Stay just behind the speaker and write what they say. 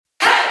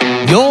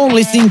You're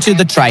listening to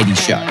The Tradie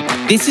Show.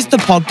 This is the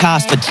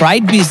podcast for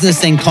trade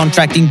business and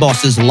contracting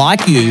bosses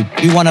like you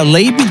who want to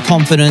lead with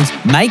confidence,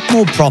 make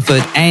more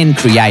profit, and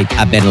create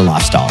a better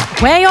lifestyle.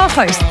 We're your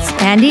hosts,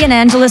 Andy and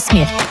Angela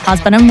Smith,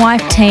 husband and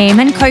wife team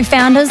and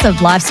co-founders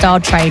of Lifestyle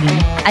Trading.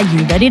 Are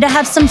you ready to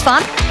have some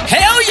fun?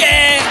 Hell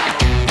yeah!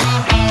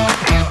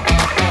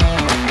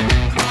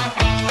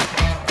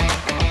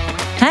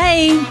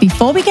 Hey,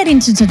 before we get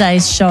into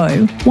today's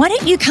show, why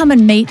don't you come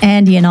and meet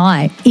Andy and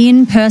I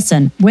in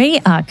person? We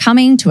are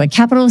coming to a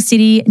capital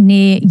city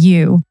near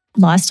you.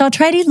 Lifestyle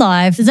Tradie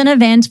Live is an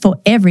event for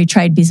every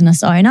trade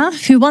business owner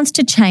who wants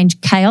to change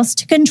chaos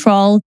to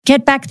control,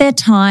 get back their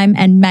time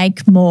and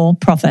make more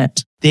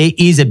profit. There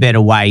is a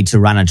better way to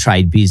run a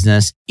trade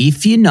business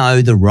if you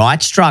know the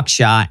right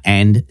structure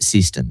and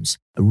systems.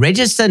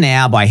 Register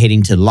now by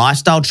heading to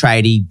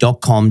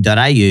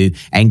lifestyletradie.com.au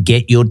and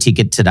get your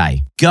ticket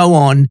today. Go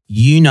on,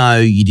 you know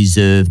you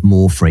deserve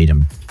more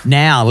freedom.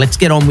 Now, let's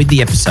get on with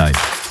the episode.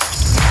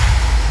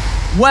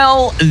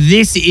 Well,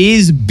 this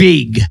is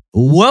big.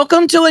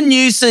 Welcome to a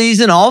new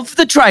season of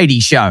The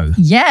Tradie Show.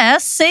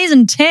 Yes,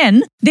 season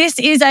 10. This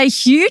is a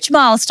huge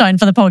milestone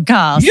for the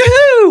podcast.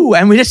 Yoo-hoo!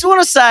 And we just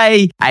want to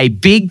say a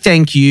big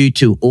thank you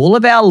to all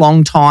of our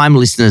long-time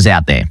listeners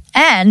out there.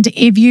 And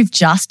if you've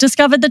just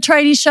discovered The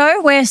Tradie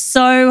Show, we're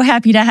so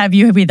happy to have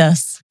you with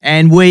us.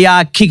 And we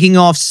are kicking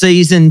off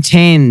season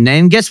 10.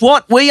 And guess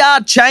what? We are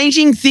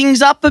changing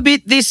things up a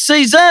bit this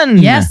season.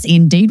 Yes,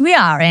 indeed we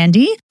are,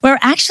 Andy. We're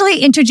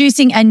actually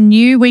introducing a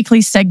new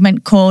weekly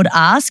segment called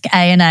Ask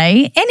A&A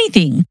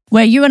Anything,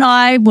 where you and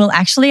I will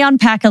actually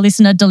unpack a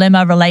listener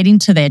dilemma relating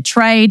to their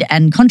trade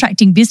and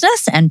contracting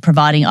business and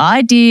providing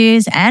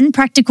ideas and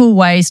practical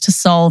ways to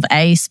solve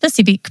a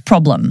specific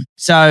problem.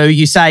 So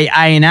you say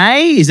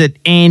A&A, is it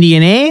Andy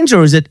and Ange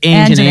or is it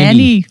Ange and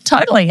Andy?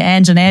 Totally,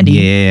 Ange and Andy.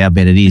 Yeah, I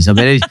bet it is.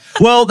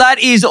 Well, that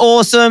is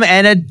awesome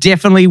and it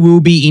definitely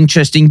will be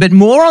interesting, but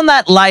more on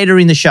that later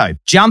in the show.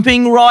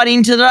 Jumping right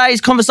into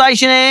today's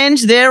conversation,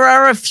 Ange, there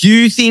are a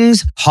few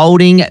things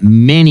holding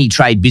many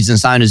trade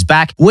business owners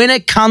back when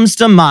it comes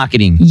to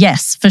marketing.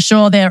 Yes, for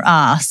sure there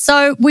are.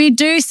 So we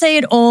do see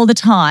it all the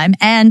time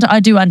and I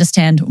do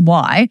understand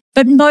why.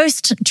 But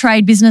most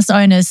trade business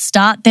owners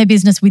start their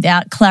business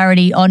without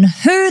clarity on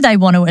who they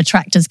want to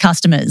attract as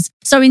customers.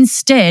 So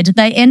instead,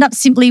 they end up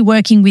simply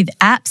working with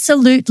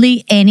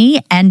absolutely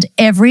any and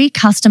every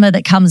customer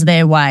that comes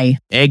their way.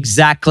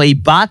 Exactly,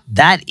 but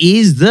that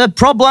is the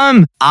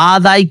problem. Are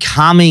they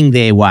coming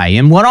their way?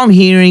 And what I'm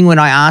hearing when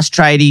I ask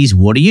tradies,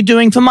 what are you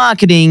doing for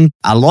marketing?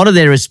 A lot of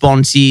their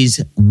response is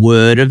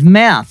word of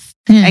mouth.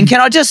 And can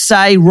I just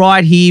say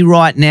right here,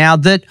 right now,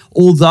 that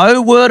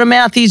although word of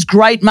mouth is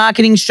great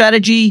marketing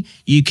strategy,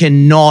 you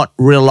cannot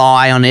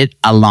rely on it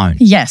alone.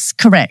 Yes,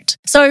 correct.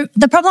 So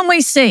the problem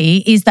we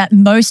see is that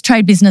most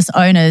trade business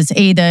owners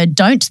either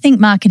don't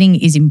think marketing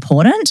is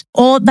important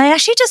or they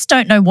actually just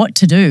don't know what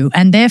to do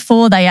and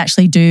therefore they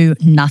actually do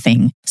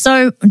nothing.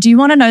 So do you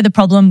want to know the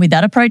problem with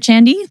that approach,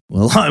 Andy?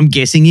 Well, I'm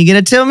guessing you're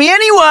going to tell me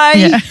anyway.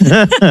 Yeah.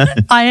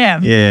 I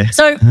am. Yeah.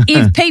 So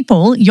if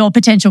people, your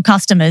potential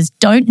customers,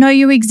 don't know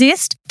you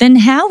exist, then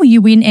how will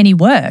you win any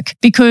work?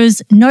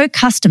 Because no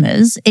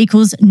customers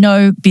equals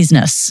no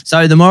business.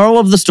 So the moral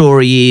of the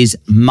story is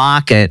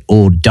market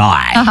or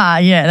die.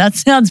 Yeah, that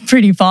sounds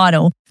pretty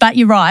final. But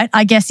you're right.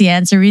 I guess the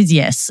answer is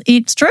yes.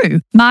 It's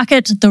true.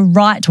 Market the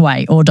right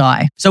way or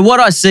die. So what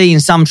I see in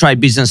some trade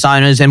business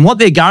owners and what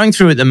they're going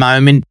through at the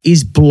moment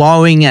is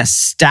blowing a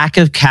stack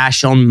of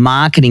cash on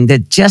marketing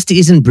that just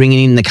isn't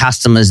bringing in the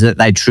customers that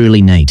they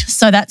truly need.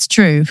 So that's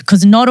true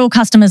because not all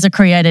customers are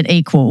created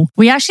equal.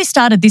 We actually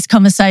started this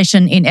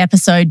conversation in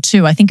episode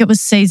 2. I think it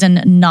was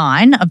season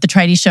 9 of The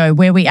Tradie Show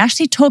where we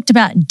actually talked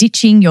about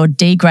ditching your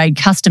D-grade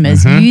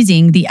customers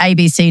using the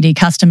ABCD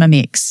customer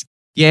mix.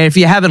 Yeah, if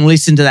you haven't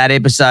listened to that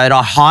episode,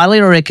 I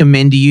highly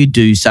recommend you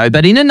do so.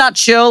 But in a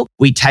nutshell,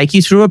 we take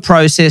you through a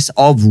process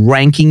of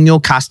ranking your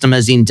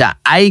customers into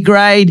A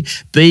grade,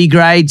 B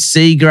grade,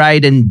 C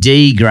grade, and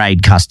D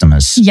grade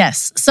customers.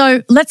 Yes.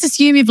 So let's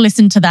assume you've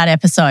listened to that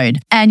episode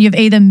and you've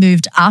either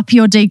moved up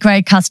your D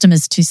grade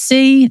customers to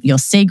C, your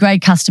C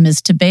grade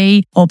customers to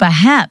B, or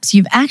perhaps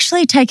you've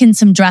actually taken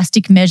some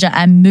drastic measure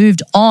and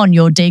moved on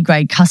your D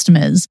grade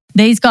customers.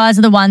 These guys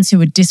are the ones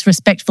who are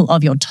disrespectful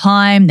of your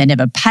time, they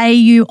never pay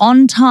you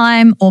on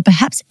time or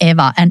perhaps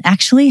ever and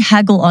actually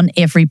haggle on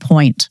every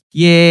point.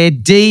 Yeah,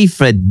 D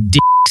for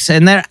dicks.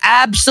 And they're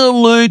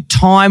absolute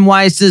time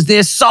wasters.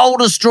 They're soul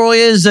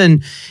destroyers.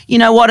 And you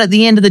know what? At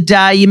the end of the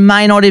day, you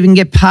may not even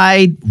get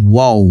paid.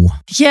 Whoa.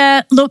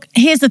 Yeah, look,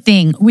 here's the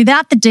thing.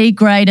 Without the D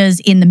graders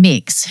in the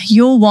mix,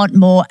 you'll want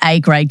more A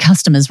grade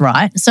customers,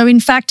 right? So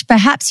in fact,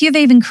 perhaps you've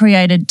even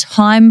created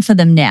time for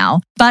them now.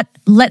 But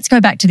let's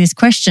go back to this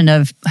question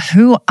of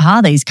who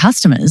are these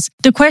customers?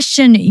 The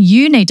question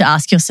you need to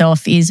ask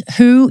yourself is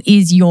who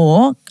is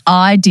your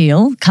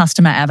ideal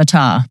customer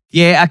avatar?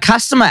 Yeah, a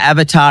customer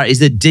avatar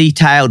is a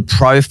detailed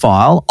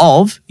profile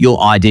of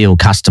your ideal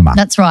customer.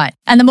 That's right.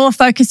 And the more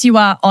focused you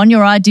are on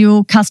your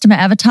ideal customer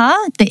avatar,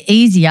 the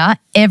easier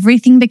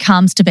everything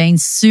becomes to being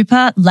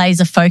super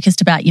laser focused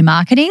about your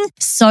marketing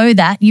so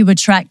that you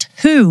attract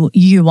who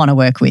you want to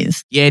work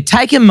with. Yeah,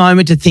 take a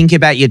moment to think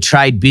about your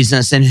trade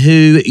business and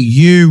who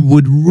you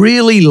would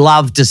really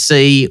love to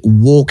see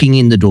walking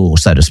in the door,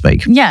 so to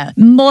speak. Yeah,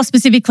 more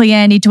specifically,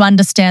 Andy, to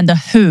understand the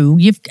who,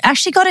 you've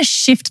actually got to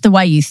shift the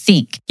way you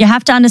think. You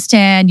have to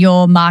understand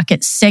your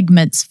market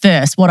segments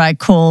first, what I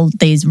call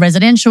these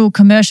residential,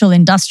 commercial,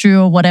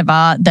 industrial,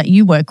 whatever that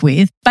you work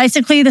with,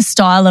 basically the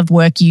style of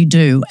work you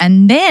do,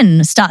 and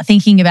then start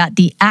thinking about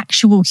the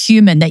actual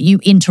human that you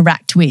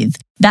interact with.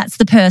 That's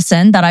the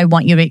person that I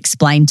want you to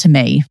explain to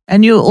me.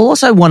 And you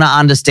also want to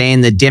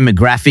understand the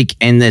demographic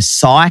and the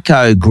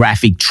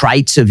psychographic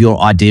traits of your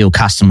ideal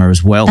customer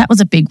as well. That was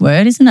a big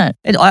word, isn't it?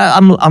 I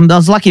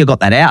was lucky I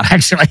got that out,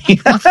 actually.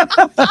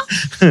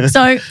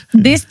 So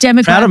this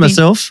demographic, proud of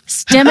myself.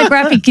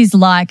 Demographic is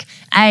like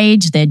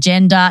age, their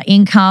gender,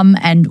 income,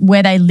 and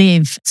where they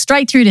live,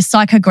 straight through to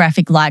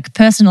psychographic, like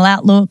personal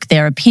outlook,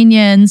 their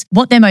opinions,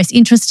 what they're most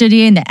interested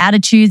in, their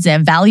attitudes, their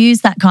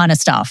values, that kind of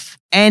stuff.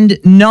 And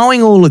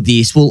knowing all of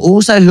this will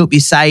also help you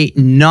say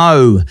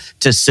no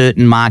to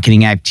certain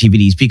marketing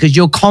activities because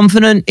you're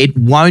confident it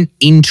won't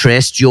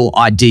interest your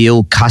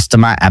ideal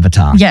customer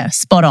avatar. Yeah,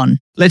 spot on.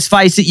 Let's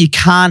face it, you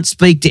can't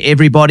speak to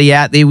everybody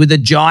out there with a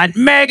giant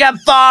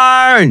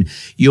megaphone.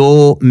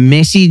 Your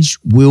message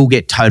will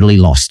get totally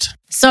lost.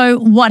 So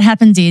what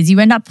happens is you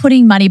end up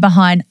putting money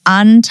behind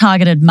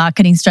untargeted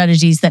marketing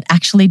strategies that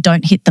actually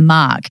don't hit the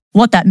mark.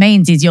 What that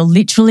means is you're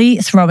literally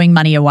throwing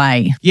money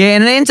away. Yeah,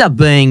 and it ends up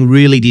being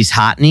really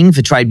disheartening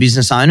for trade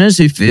business owners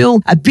who feel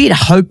a bit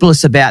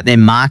hopeless about their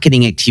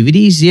marketing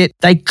activities, yet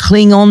they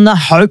cling on the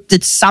hope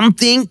that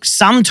something,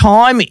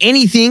 sometime,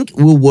 anything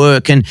will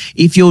work. And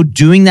if you're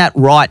doing that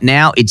right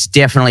now, it's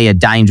definitely a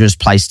dangerous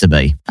place to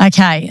be.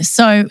 Okay,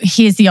 so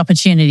here's the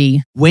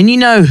opportunity. When you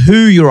know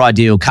who your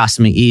ideal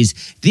customer is,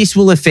 this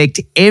will affect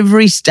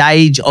every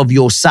stage of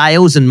your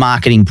sales and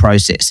marketing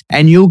process,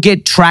 and you'll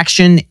get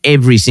traction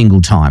every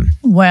single time.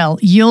 Well,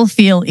 you'll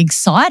feel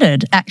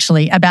excited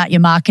actually about your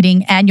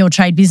marketing and your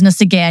trade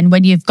business again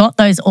when you've got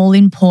those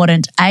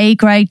all-important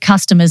A-grade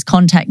customers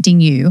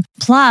contacting you.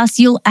 Plus,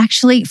 you'll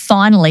actually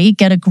finally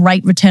get a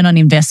great return on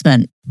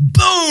investment.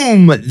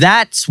 Boom!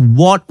 That's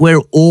what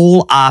we're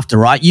all after,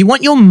 right? You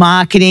want your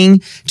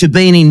marketing to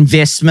be an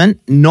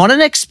investment, not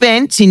an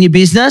expense in your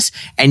business,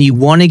 and you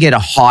want to get a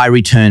high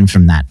return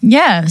from that.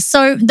 Yeah,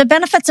 so the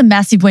benefits are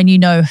massive when you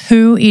know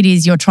who it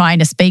is you're trying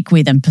to speak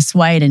with and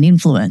persuade and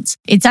influence.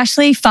 It's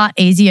actually far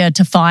easier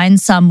to find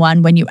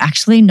someone when you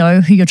actually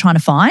know who you're trying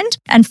to find,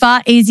 and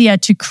far easier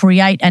to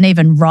create and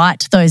even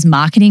write those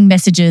marketing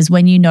messages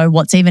when you know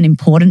what's even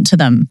important to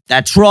them.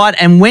 That's right.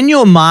 And when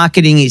your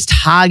marketing is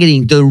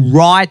targeting the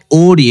right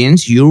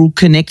audience, you'll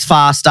connect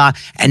faster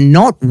and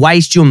not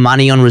waste your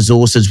money on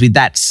resources with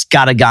that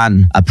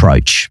scattergun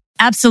approach.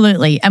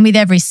 Absolutely. And with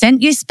every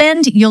cent you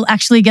spend, you'll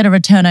actually get a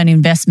return on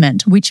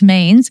investment, which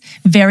means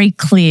very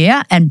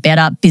clear and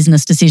better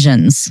business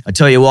decisions. I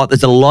tell you what,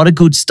 there's a lot of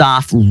good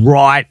stuff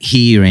right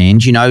here,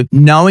 and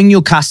knowing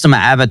your customer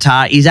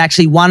avatar is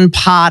actually one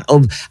part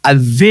of a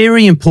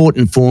very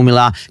important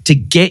formula to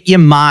get your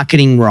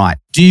marketing right.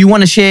 Do you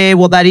want to share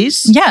what that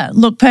is? Yeah,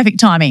 look, perfect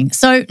timing.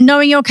 So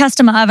knowing your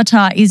customer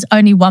avatar is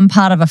only one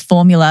part of a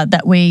formula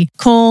that we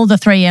call the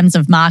 3 M's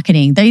of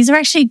marketing. These are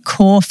actually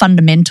core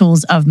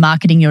fundamentals of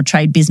marketing your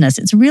trade business.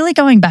 It's really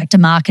going back to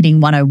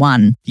marketing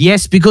 101.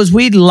 Yes, because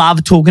we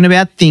love talking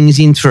about things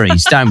in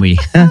threes, don't we?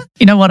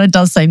 You know what? It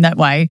does seem that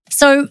way.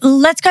 So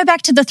let's go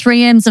back to the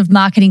 3 M's of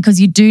marketing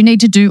because you do need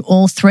to do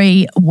all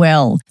three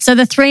well. So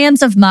the 3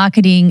 M's of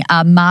marketing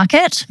are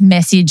market,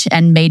 message,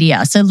 and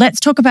media. So let's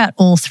talk about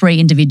all three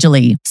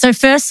individually. So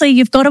firstly,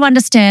 you've got to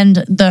understand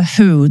the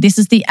who. This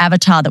is the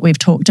avatar that we've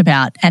talked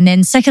about. And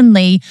then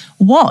secondly,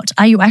 what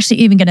are you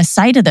actually even going to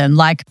say to them?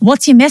 Like,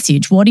 what's your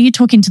message? What are you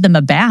talking to them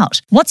about?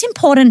 What's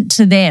important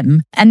to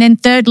them? And then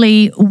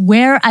thirdly,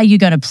 where are you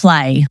going to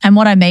play? And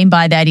what I mean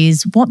by that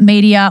is what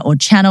media or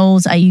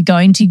channels are you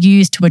going to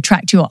use to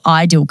attract your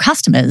ideal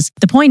customers?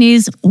 The point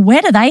is,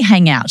 where do they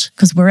hang out?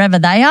 Because wherever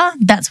they are,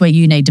 that's where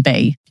you need to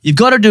be. You've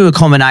got to do a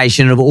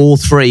combination of all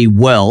three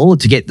well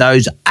to get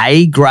those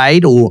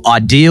A-grade or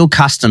ideal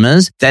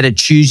customers that are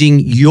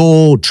choosing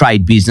your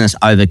trade business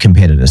over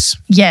competitors.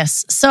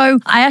 Yes. So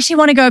I actually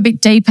want to go a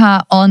bit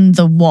deeper on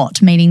the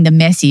what, meaning the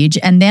message,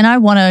 and then I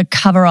want to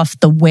cover off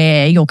the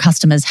where your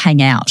customers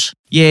hang out.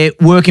 Yeah,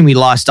 working with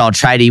Lifestyle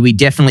Tradie, we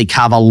definitely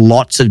cover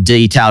lots of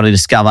detail to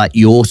discover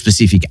your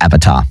specific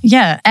avatar.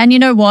 Yeah, and you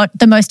know what?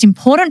 The most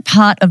important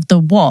part of the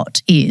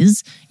what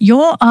is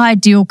your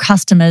ideal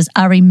customers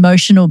are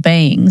emotional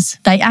beings.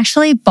 They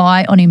actually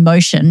buy on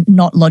emotion,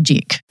 not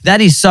logic.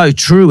 That is so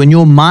true, and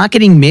your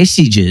marketing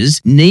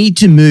messages need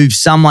to move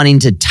someone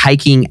into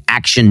taking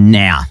action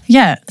now.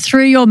 Yeah,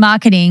 through your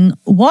marketing,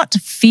 what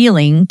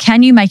feeling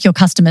can you make your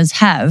customers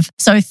have?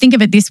 So think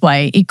of it this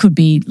way. It could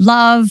be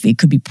love, it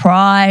could be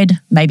pride,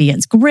 maybe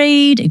it's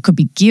greed, it could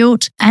be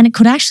guilt, and it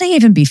could actually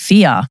even be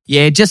fear.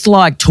 Yeah, just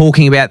like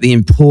talking about the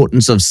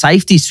importance of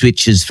safety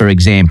switches, for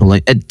example,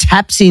 it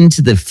taps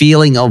into the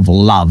feeling of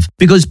love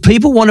because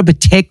people want to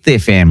protect their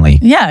family.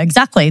 Yeah,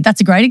 exactly. That's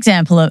a great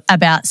example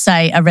about,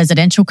 say, a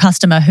residential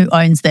customer who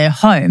owns their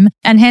home,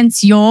 and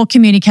hence you're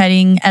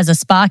communicating as a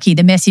Sparky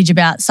the message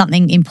about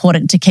something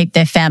important to keep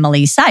their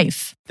family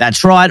safe.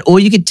 That's right. Or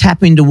you could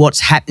tap into what's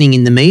happening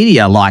in the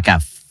media, like a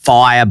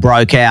fire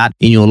broke out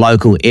in your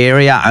local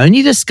area,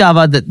 only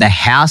discover that the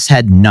house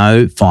had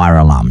no fire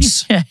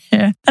alarms.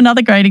 Yeah.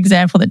 Another great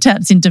example that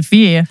taps into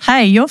fear.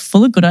 Hey, you're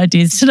full of good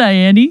ideas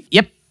today, Andy.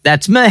 Yep,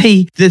 that's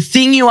me. The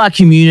thing you are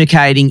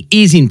communicating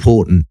is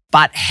important,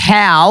 but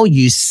how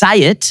you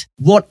say it,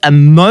 what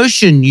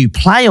emotion you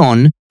play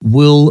on,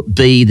 will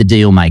be the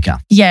deal maker.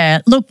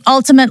 Yeah, look,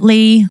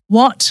 ultimately,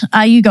 what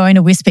are you going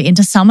to whisper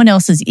into someone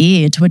else's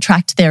ear to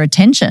attract their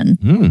attention?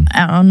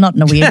 Not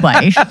in a weird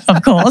way,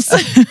 of course.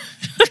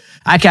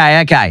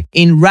 Okay.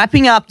 In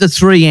wrapping up the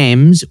 3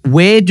 M's,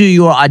 where do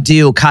your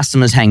ideal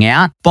customers hang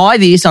out? By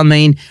this, I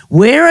mean,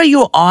 where are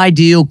your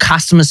ideal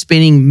customers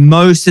spending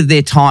most of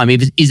their time?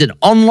 Is it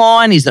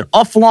online? Is it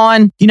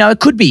offline? It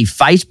could be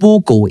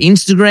Facebook or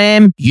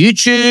Instagram,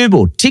 YouTube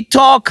or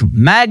TikTok,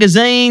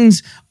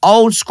 magazines,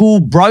 old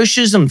school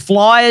brochures and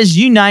flyers,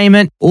 you name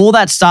it. All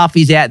that stuff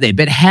is out there.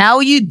 But how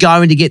are you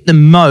going to get the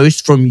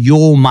most from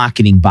your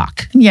marketing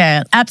buck?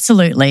 Yeah,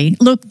 absolutely.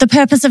 Look, the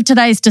purpose of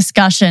today's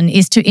discussion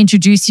is to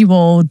introduce you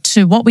all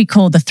to what we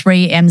call the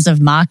 3 M's of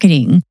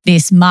marketing,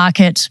 this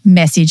market,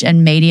 message,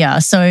 and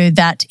media, so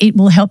that it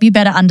will help you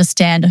better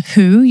understand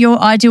who your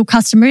ideal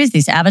customer is,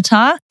 this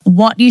avatar,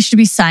 what you should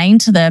be saying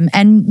to them,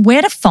 and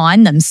where to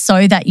find them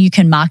so that you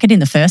can market in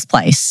the first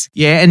place.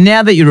 Yeah, and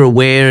now that you're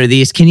aware of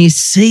this, can you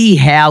see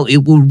how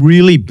it will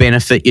really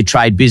benefit your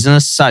trade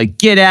business? So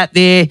get out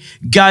there,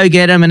 go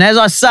get them. And as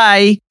I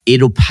say,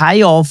 it'll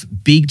pay off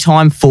big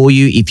time for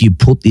you if you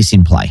put this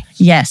in play.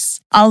 Yes.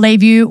 I'll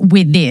leave you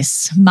with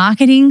this.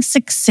 Marketing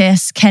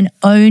success can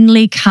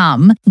only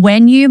come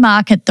when you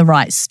market the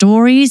right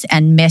stories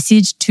and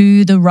message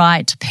to the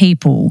right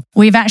people.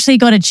 We've actually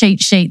got a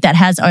cheat sheet that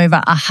has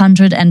over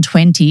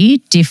 120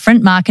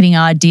 different marketing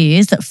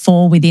ideas that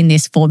fall within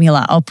this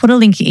formula. I'll put a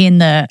link in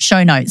the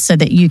show notes so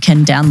that you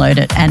can download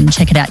it and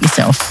check it out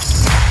yourself.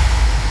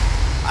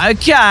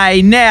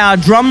 Okay, now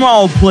drum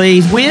roll,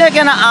 please. We're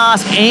going to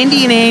ask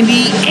Andy and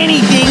Andy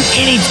anything,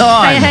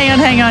 anytime. Hey,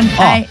 hang on.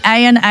 A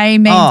and A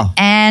means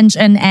Ange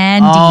and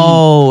Andy.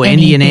 Oh,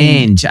 Andy and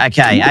Ange.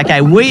 Okay.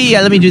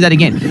 Let me do that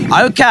again.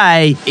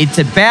 Okay, it's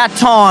about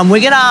time. We're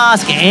going to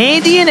ask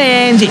Andy and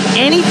Ange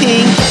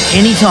anything,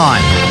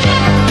 anytime.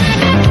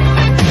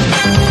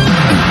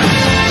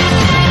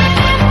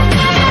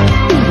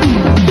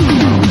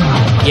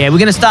 Yeah, we're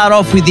going to start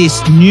off with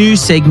this new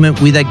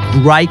segment with a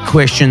great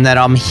question that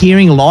I'm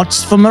hearing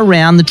lots from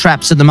around the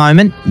traps at the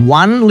moment.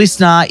 One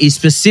listener is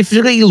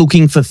specifically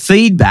looking for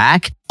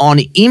feedback on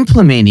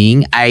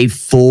implementing a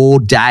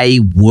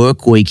 4-day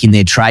work week in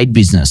their trade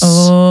business.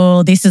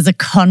 Oh, this is a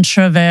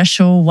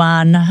controversial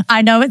one.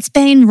 I know it's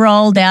been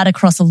rolled out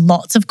across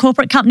lots of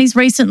corporate companies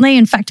recently.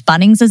 In fact,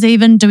 Bunnings is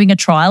even doing a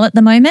trial at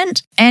the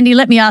moment. Andy,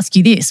 let me ask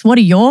you this. What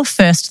are your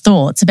first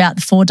thoughts about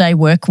the 4-day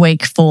work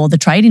week for the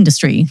trade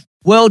industry?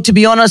 Well, to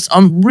be honest,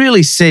 I'm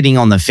really sitting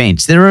on the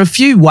fence. There are a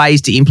few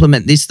ways to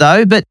implement this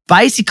though, but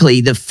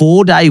basically the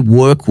 4-day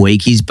work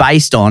week is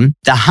based on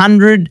the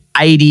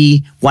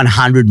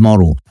 180-100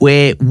 model,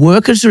 where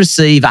workers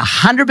receive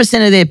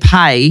 100% of their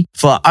pay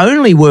for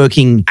only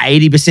working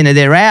 80% of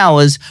their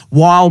hours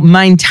while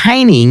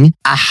maintaining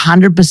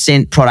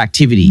 100%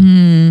 productivity.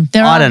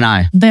 I don't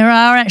know. There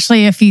are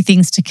actually a few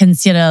things to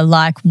consider,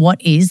 like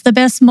what is the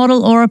best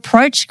model or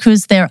approach,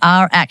 because there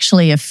are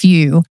actually a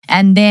few.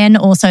 And then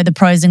also the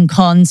pros and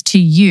cons to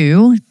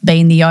you,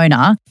 being the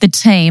owner, the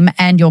team,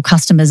 and your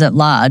customers at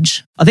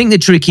large. I think the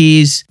trick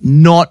is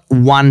not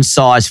one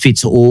size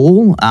fits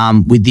all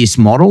with this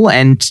model,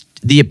 and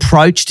the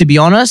approach, to be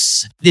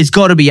honest, there's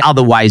got to be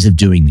other ways of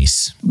doing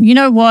this. You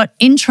know what?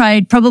 In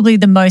trade, probably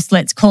the most,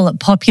 let's call it,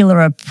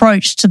 popular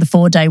approach to the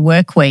 4-day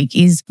work week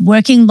is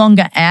working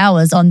longer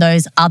hours on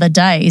those other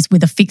days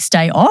with a fixed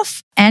day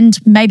off, and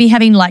maybe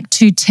having like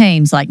 2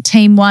 teams, like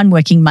team 1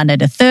 working Monday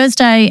to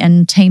Thursday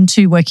and team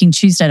 2 working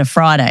Tuesday to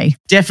Friday.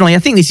 Definitely. I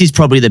think this is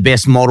probably the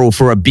best model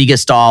for a bigger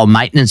style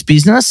maintenance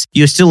business.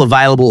 You're still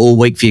available all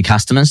week for your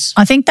customers.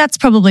 I think that's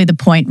probably the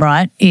point,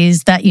 right?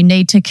 Is that you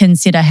need to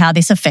consider how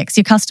this affects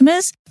your customers.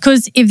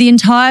 Because if the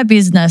entire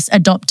business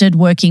adopted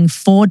working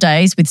 4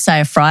 days with, say,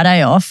 a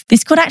Friday off,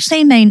 this could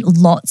actually mean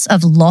lots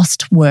of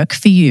lost work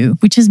for you,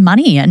 which is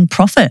money and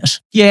profit.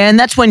 Yeah, and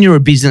that's when you're a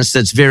business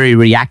that's very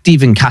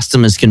reactive and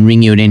customers can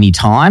ring you at any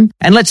time.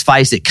 And let's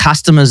face it,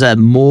 customers are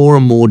more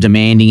and more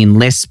demanding and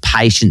less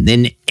patient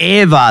than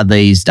ever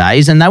these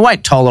days. And they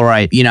won't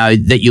tolerate,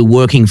 that you're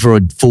working for a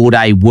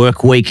 4-day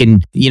work week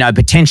and,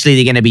 potentially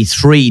they're going to be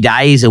 3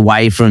 days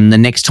away from the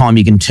next time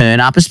you can turn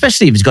up,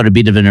 especially if it's got a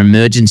bit of an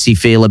emergency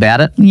feel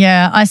about it.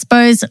 Yeah, I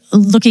suppose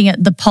looking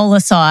at the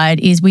polar side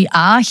is we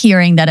are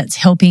hearing that it's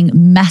helping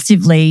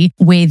massively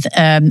with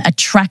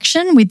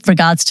attraction with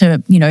regards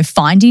to,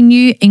 finding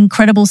new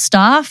incredible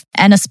staff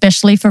and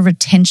especially for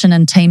retention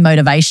and team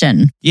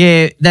motivation.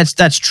 Yeah,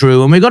 that's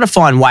true. And we've got to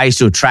find ways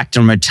to attract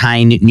and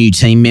retain new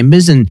team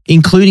members, and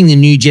including the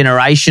new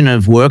generation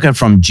of worker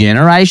from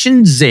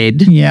Generation Z.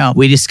 Yeah.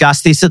 We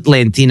discussed this at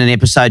length in an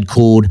episode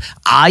called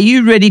Are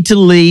You Ready to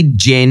Lead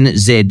Gen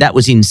Z? That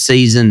was in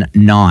season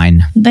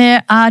 9.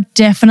 There are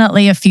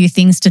definitely a few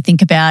things to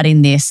think about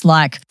in this,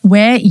 like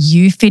where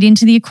you fit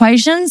into the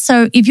equation.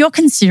 So if you're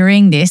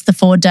considering this, the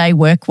 4-day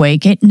work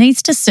week, it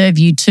needs to serve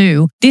you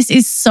too. This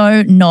is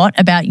so not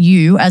about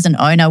you as an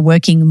owner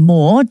working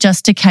more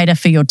just to cater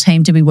for your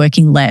team to be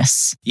working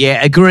less.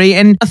 Yeah, agree.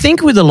 And I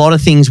think with a lot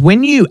of things,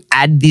 when you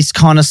add this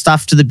kind of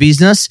stuff to the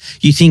business,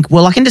 you think,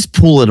 well, I can just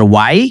pull it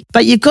away.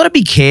 But you've got to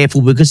be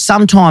careful because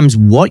sometimes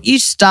what you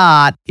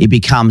start, it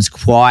becomes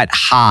quite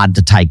hard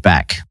to take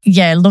back.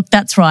 Yeah, look,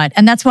 that's right.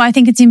 And that's why I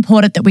think it's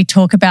important that we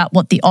talk about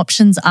what the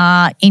options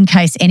are in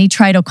case any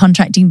trade or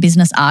contracting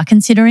business are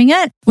considering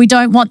it. We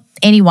don't want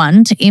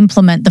anyone to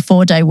implement the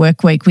 4-day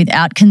work week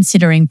without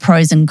considering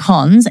pros and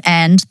cons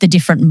and the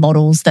different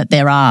models that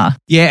there are.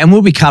 Yeah, and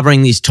we'll be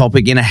covering this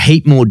topic in a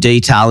heap more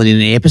detail in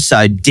an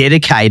episode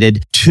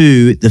dedicated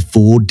to the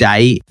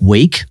 4-day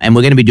week. And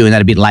we're going to be doing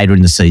that a bit later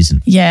in the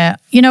season. Yeah.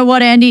 You know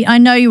what, Andy? I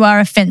know you are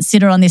a fence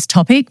sitter on this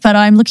topic, but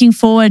I'm looking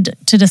forward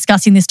to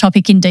discussing this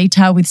topic in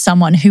detail with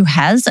someone who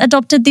has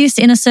adopted this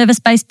in a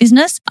service-based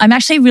business. I'm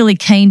actually really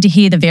keen to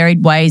hear the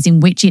varied ways in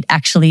which it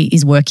actually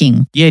is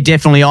working. Yeah,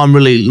 definitely. I'm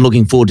really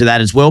looking forward to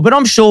that as well. But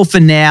I'm sure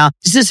for now,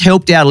 this has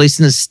helped our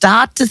listeners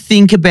start to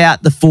think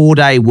about the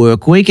 4-day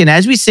work week. And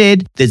as we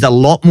said, there's a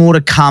lot more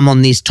to come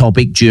on this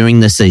topic during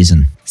the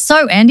season.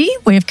 So, Andy,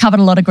 we've covered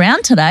a lot of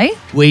ground today.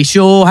 We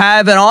sure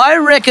have, and I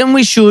reckon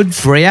we should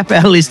free up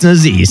our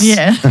listeners' ears.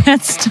 Yeah,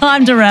 it's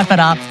time to wrap it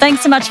up.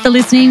 Thanks so much for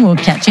listening. We'll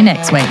catch you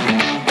next week.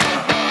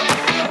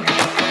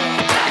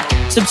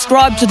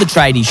 Subscribe to The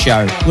Tradie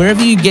Show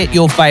wherever you get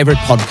your favourite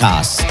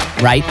podcasts.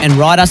 Rate and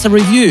write us a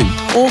review.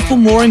 Or for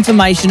more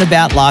information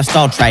about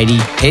Lifestyle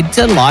Tradie, head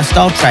to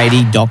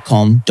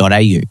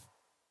lifestyletradie.com.au.